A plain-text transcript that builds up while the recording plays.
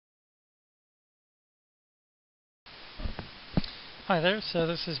Hi there, so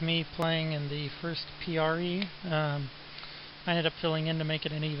this is me playing in the first PRE. I ended up filling in to make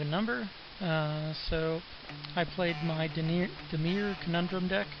it an even number. So I played my Dimir Conundrum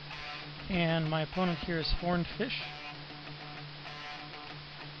deck, and my opponent here is Horned Fish.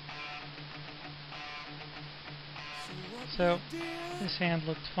 So this hand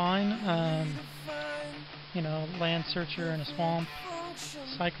looked fine. You know, Land Searcher in a swamp,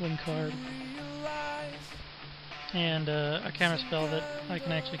 cycling card, and a counter spell that I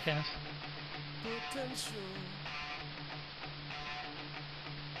can actually cast.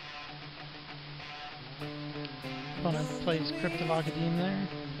 Opponent plays Crypt of Agadim there.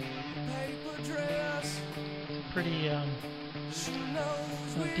 It's a pretty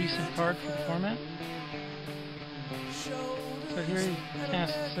decent card for the format. So here he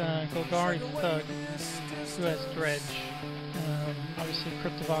casts Golgari Thug, who has Dredge. Obviously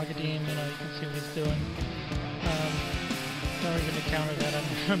Crypt of Agadim, you know, you can see what he's doing. Not even to counter that,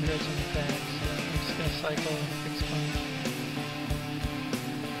 I'm dredging the bag, so I'm just going to cycle and fix punch.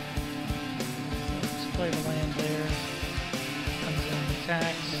 So just play the land there. Comes in and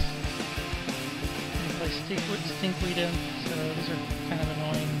attacks. And he plays Stinkweed Imp, so these are kind of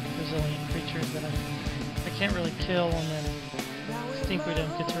annoying Brazilian creatures that I can't really kill, and then Stinkweed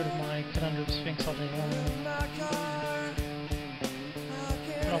Imp gets rid of my Conundrum Sphinx all day long.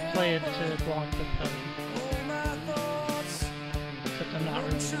 But I'll play it to block the Thug. Except I'm not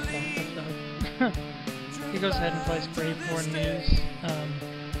really going to block the Thug. He goes ahead and plays Graveborn Muse.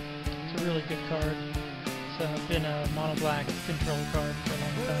 It's a really good card. It's been a mono-black control card for a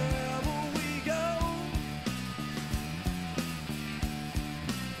long time.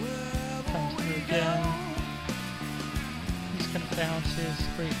 Comes through again. He's going to bounce his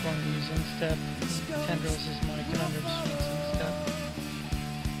Graveborn Muse instep. Tendrils is my Conundrum Sphinx instep.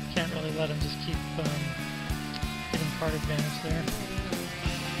 Can't really let him just keep getting card advantage there.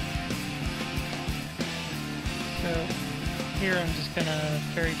 So here I'm just going to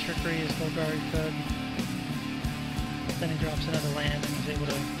Fairy Trickery his Golgari Thug. Then he drops another land and he's able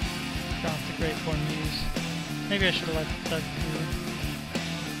to drop the Graveborn Muse. Maybe I should have let the Thug through.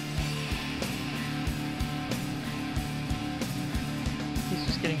 He's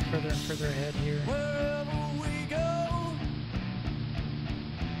just getting further and further ahead here.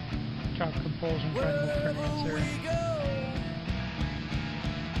 Drop Compulsion, try to look for an answer.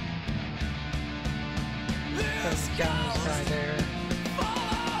 Does counter this guy there.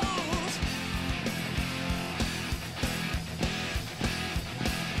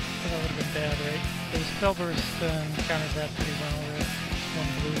 That would have been bad, right? The Spellburst counters that pretty well with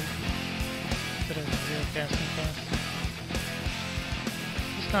one blue instead of 0 casting cost.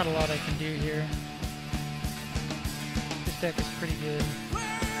 There's not a lot I can do here. This deck is pretty good.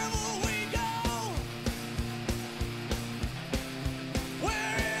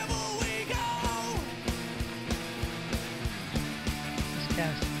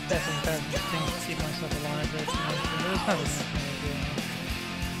 Definitely things to keep myself alive there. There's not enough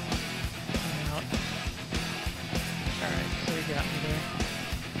I'm out. Alright, so he got me there.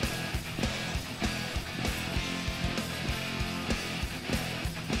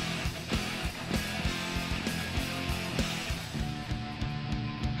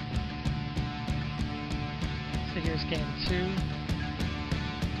 So here's game 2.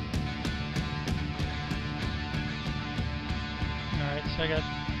 Alright, so I got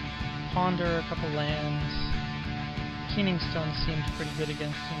Ponder, a couple lands. Keening Stone seems pretty good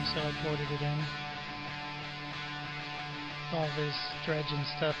against him, so I boarded it in. All this dredge and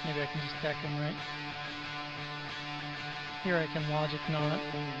stuff, maybe I can just deck him, right? Here I can Logic Knot.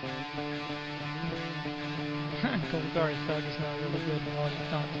 Golgari Thug is not really good Logic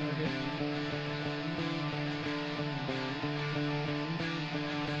Knot target.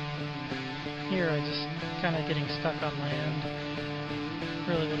 Here I just kind of getting stuck on land.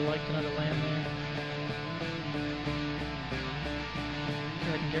 Really would have liked another land there.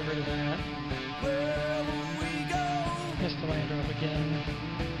 Here I can get rid of that. Missed the land drop again.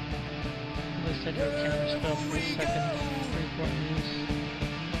 At least I do a counter spell for the second Graveborn Muse.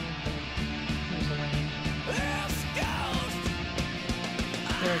 There's a land.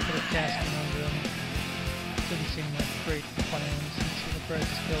 There I could have cast Conundrum. Didn't seem like a great plan since he would try to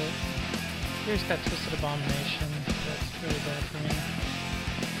kill it. Here's got Twisted Abomination. That's really bad for me.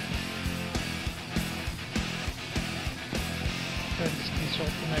 Just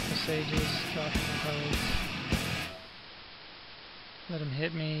consult the Necrosages, drop the cards. Let him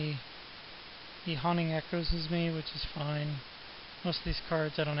hit me. He Haunting Echoes me, which is fine. Most of these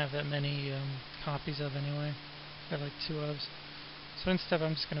cards I don't have that many copies of anyway. I have like 2 of. So instead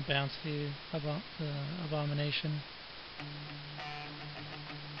I'm just going to bounce the Abomination.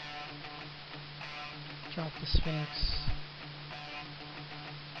 Drop the Sphinx.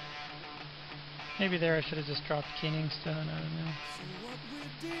 Maybe there I should have just dropped Keening Stone, I don't know.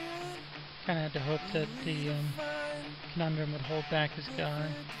 Kinda had to hope that the Conundrum would hold back his guy.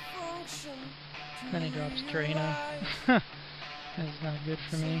 Then he drops Drano. That's not good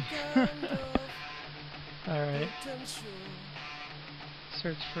for me. Alright.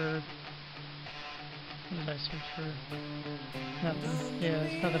 Search for... What did I search for? Nothing. Yeah,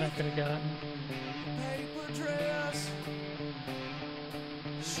 there's nothing I could have gotten.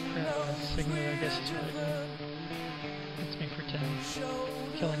 Signet, I guess is really good. That's me for 10.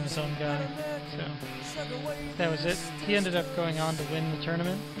 Killing his own guy. So, that was it. He ended up going on to win the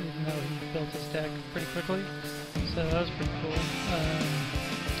tournament, even though he built his deck pretty quickly. So that was pretty cool.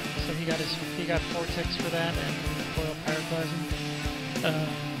 So he got Vortex for that and Foil Pyroclasm.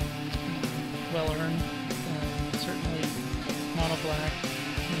 Well earned. Certainly mono black.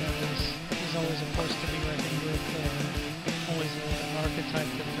 You know, there's always a force to be reckoned with. Always an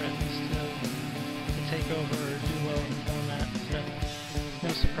archetype that threatens to take over or do well in the format. So no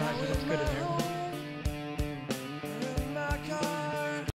surprise that it's good in there.